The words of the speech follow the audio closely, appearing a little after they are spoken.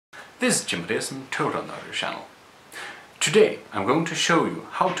This is EaseUS Todo Backup channel. Today I'm going to show you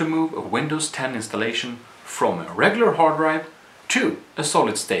how to move a Windows 10 installation from a regular hard drive to a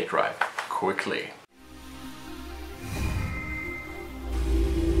solid state drive quickly.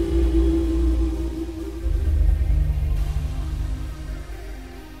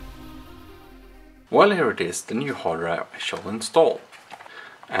 Well, here it is, the new hard drive I shall install.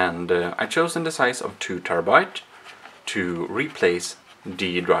 And I chosen the size of 2 TB to replace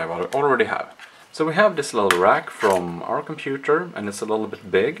the drive I already have. So we have this little rack from our computer, and it's a little bit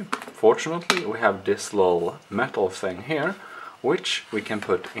big. Fortunately, we have this little metal thing here, which we can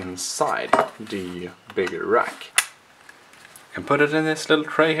put inside the bigger rack. You can put it in this little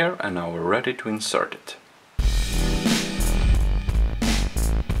tray here, and now we're ready to insert it.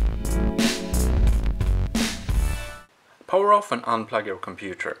 Power off and unplug your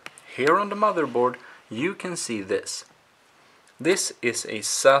computer. Here on the motherboard you can see this. This is a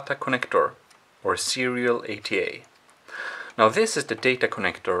SATA connector, or serial ATA. Now this is the data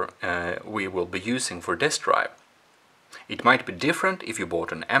connector we will be using for this drive. It might be different if you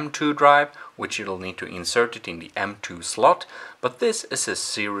bought an M2 drive, which you'll need to insert it in the M2 slot, but this is a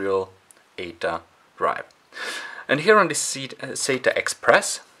serial ATA drive. And here on this SATA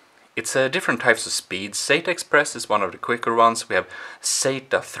Express, it's different types of speeds. SATA Express is one of the quicker ones. We have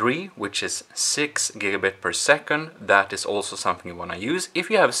SATA 3, which is 6 gigabit per second. That is also something you want to use. If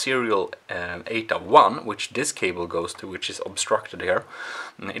you have serial ATA 1, which this cable goes to, which is obstructed here,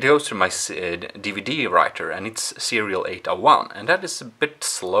 it goes to my DVD writer, and it's serial ATA 1, and that is a bit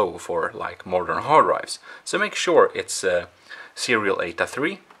slow for like modern hard drives. So make sure it's serial ATA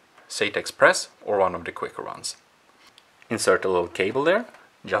 3, SATA Express, or one of the quicker ones. Insert a little cable there.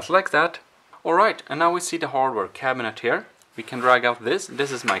 Just like that. Alright, and now we see the hardware cabinet here. We can drag out this.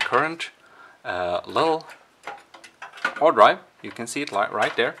 This is my current little hard drive. You can see it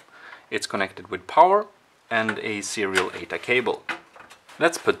right there. It's connected with power and a serial ATA cable.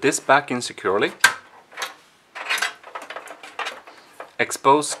 Let's put this back in securely.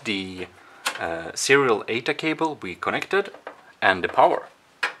 Expose the serial ATA cable we connected and the power.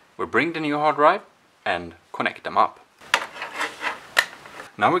 We bring the new hard drive and connect them up.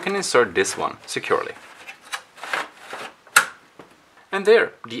 Now we can insert this one securely. And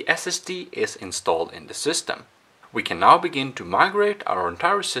there, the SSD is installed in the system. We can now begin to migrate our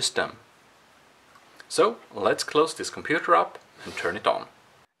entire system. So let's close this computer up and turn it on.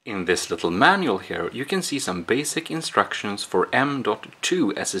 In this little manual here you can see some basic instructions for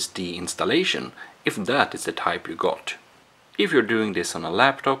M.2 SSD installation, if that is the type you got. If you're doing this on a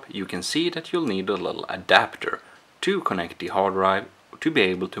laptop, you can see that you'll need a little adapter to connect the hard drive to be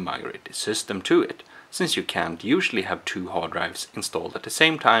able to migrate the system to it, since you can't usually have 2 hard drives installed at the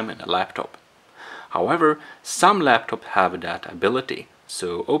same time in a laptop. However, some laptops have that ability,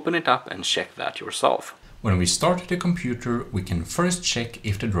 so open it up and check that yourself. When we start the computer, we can first check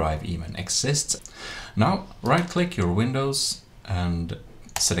if the drive even exists. Now, right-click your Windows and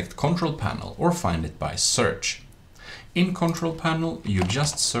select Control Panel, or find it by search. In Control Panel, you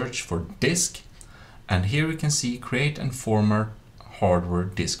just search for disk, and here you can see Create and Format Hardware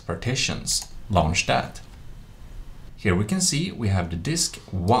Disk Partitions. Launch that. Here we can see we have the disk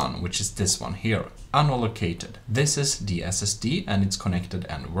 1, which is this one here, unallocated. This is the SSD and it's connected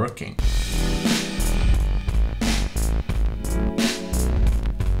and working.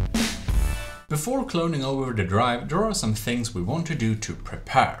 Before cloning over the drive, there are some things we want to do to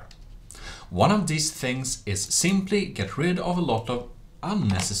prepare. One of these things is simply get rid of a lot of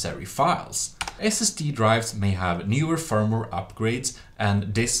unnecessary files. SSD drives may have newer firmware upgrades,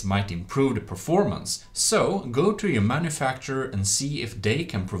 and this might improve the performance. So go to your manufacturer and see if they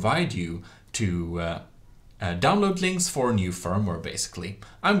can provide you to download links for new firmware basically.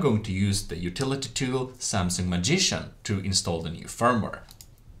 I'm going to use the utility tool Samsung Magician to install the new firmware.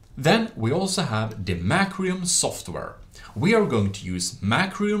 Then we also have the Macrium software. We are going to use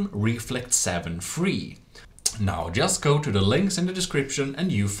Macrium Reflect 7 Free. Now just go to the links in the description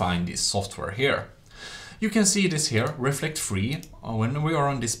and you find this software here. You can see this here, Reflect Free. When we are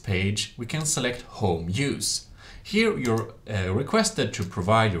on this page, we can select Home Use. Here you're requested to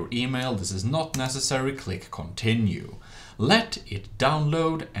provide your email. This is not necessary. Click Continue. Let it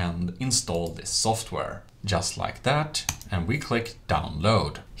download and install this software. Just like that. And we click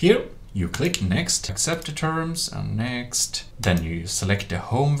Download. Here you click Next, accept the terms and Next. Then you select the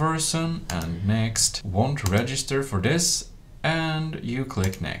home version and Next. Want to register for this and you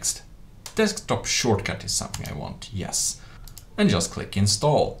click Next. Desktop shortcut is something I want, yes. And just click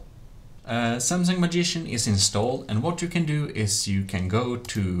Install. Samsung Magician is installed, and what you can do is you can go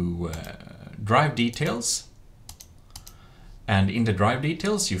to Drive Details And in the drive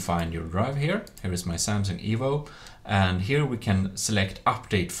details, you find your drive here. Here is my Samsung Evo. And here we can select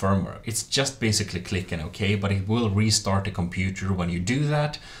update firmware. It's just basically click and OK, but it will restart the computer when you do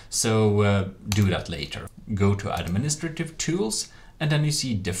that. So do that later. Go to administrative tools, and then you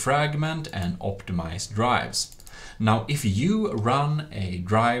see defragment and optimize drives. Now, if you run a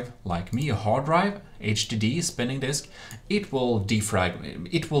drive like me, a hard drive, HDD, spinning disk, it will be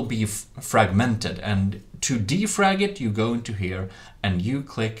fragmented. And to defrag it, you go into here and you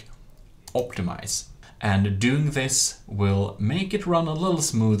click optimize. And doing this will make it run a little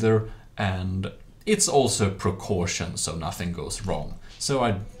smoother, and it's also a precaution so nothing goes wrong. So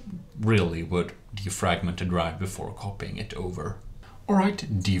I really would defragment a drive before copying it over.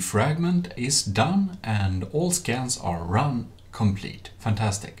 Alright, defragment is done and all scans are run complete.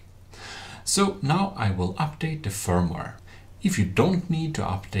 Fantastic. So now I will update the firmware. If you don't need to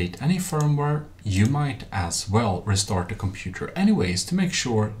update any firmware, you might as well restart the computer anyways to make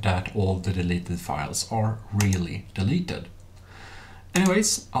sure that all the deleted files are really deleted.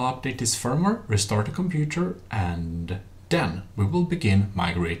 Anyways, I'll update this firmware, restart the computer, and then we will begin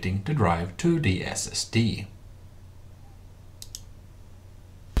migrating the drive to the SSD.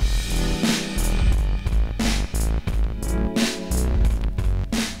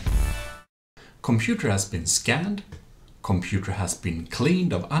 Computer has been scanned, computer has been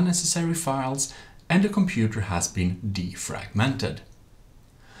cleaned of unnecessary files, and the computer has been defragmented.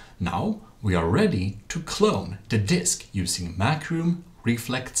 Now we are ready to clone the disk using Macroom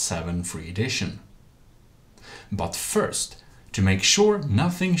Reflect 7 Free Edition. But first, to make sure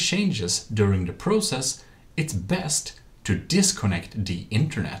nothing changes during the process, it's best to disconnect the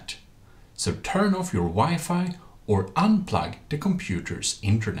internet. So turn off your Wi-Fi or unplug the computer's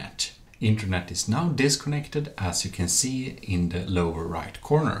internet. Internet is now disconnected, as you can see in the lower right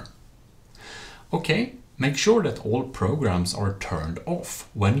corner. Okay, make sure that all programs are turned off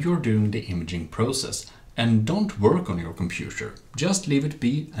when you're doing the imaging process, and don't work on your computer. Just leave it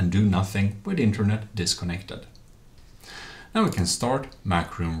be and do nothing with internet disconnected. Now we can start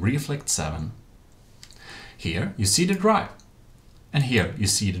Macroom Reflect 7. Here you see the drive, and here you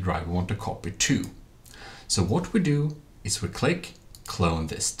see the drive we want to copy to. So what we do is we click Clone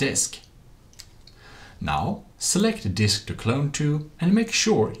this disk. Now select the disk to clone to and make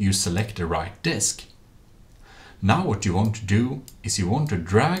sure you select the right disk. Now what you want to do is you want to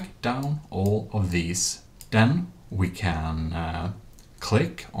drag down all of these. Then we can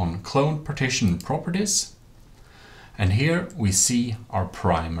click on Clone Partition Properties, and here we see our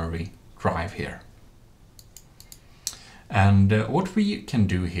primary drive here. And what we can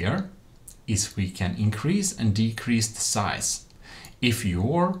do here is we can increase and decrease the size. If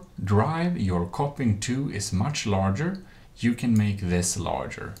your drive you're copying to is much larger, you can make this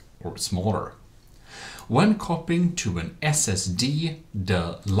larger or smaller. When copying to an SSD,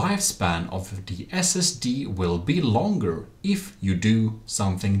 the lifespan of the SSD will be longer if you do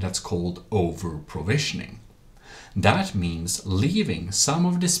something that's called over-provisioning. That means leaving some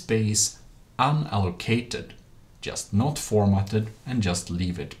of the space unallocated, just not formatted, and just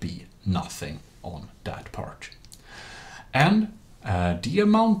leave it be, nothing on that part. And the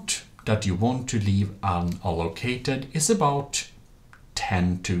amount that you want to leave unallocated is about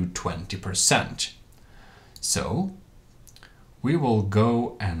 10 to 20%. So we will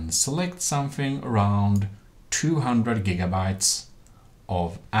go and select something around 200 gigabytes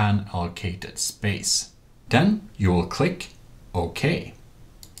of unallocated space. Then you will click OK.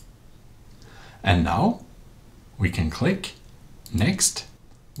 And now we can click Next.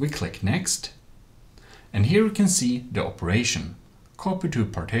 We click Next. And here we can see the operation. Copy to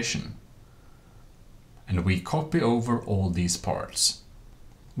partition, and we copy over all these parts.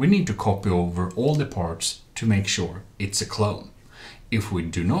 We need to copy over all the parts to make sure it's a clone. If we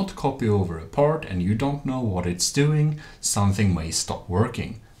do not copy over a part and you don't know what it's doing, something may stop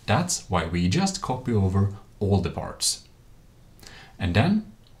working. That's why we just copy over all the parts. And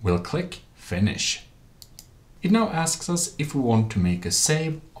then we'll click Finish. It now asks us if we want to make a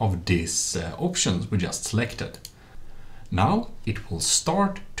save of these options we just selected. Now it will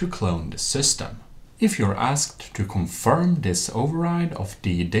start to clone the system. If you're asked to confirm this override of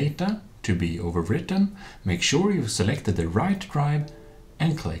the data to be overwritten, make sure you've selected the right drive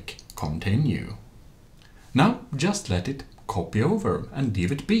and click Continue. Now just let it copy over and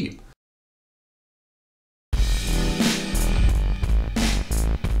leave it be.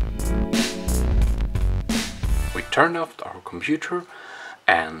 We turn off our computer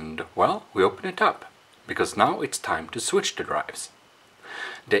and, well, we open it up, because now it's time to switch the drives.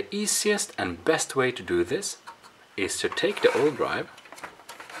 The easiest and best way to do this is to take the old drive,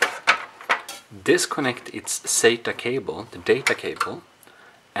 disconnect its SATA cable, the data cable,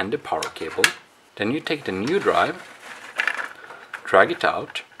 and the power cable. Then you take the new drive, drag it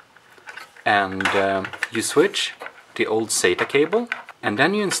out, and you switch the old SATA cable, and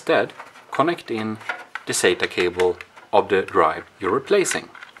then you instead connect in the SATA cable of the drive you're replacing.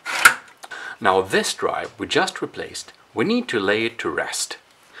 Now this drive we just replaced, we need to lay it to rest.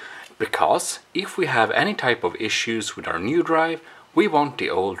 Because if we have any type of issues with our new drive, we want the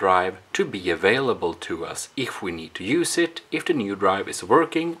old drive to be available to us if we need to use it, if the new drive is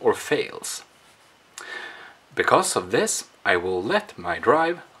working or fails. Because of this, I will let my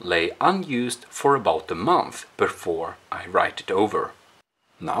drive lay unused for about a month before I write it over.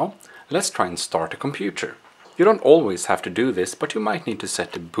 Now, let's try and start a computer. You don't always have to do this, but you might need to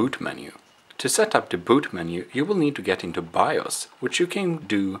set the boot menu. To set up the boot menu, you will need to get into BIOS, which you can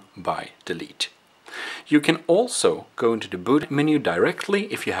do by delete. You can also go into the boot menu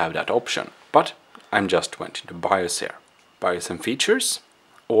directly if you have that option, but I'm just went into BIOS here. BIOS and features,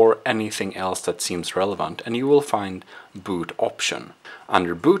 or anything else that seems relevant, and you will find boot option.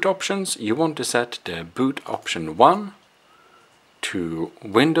 Under boot options, you want to set the boot option 1 to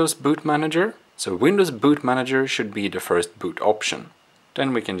Windows Boot Manager. So Windows Boot Manager should be the first boot option.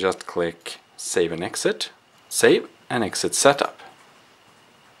 Then we can just click Save and Exit. Save and Exit Setup.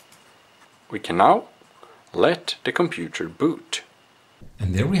 We can now let the computer boot.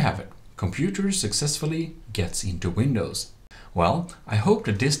 And there we have it. Computer successfully gets into Windows. Well, I hope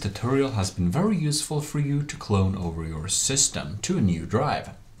that this tutorial has been very useful for you to clone over your system to a new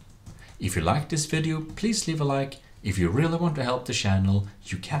drive. If you liked this video, please leave a like. If you really want to help the channel,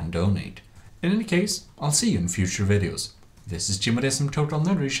 you can donate. In any case, I'll see you in future videos. This is EaseUS Total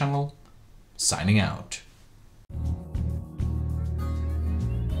Nerdery channel, signing out.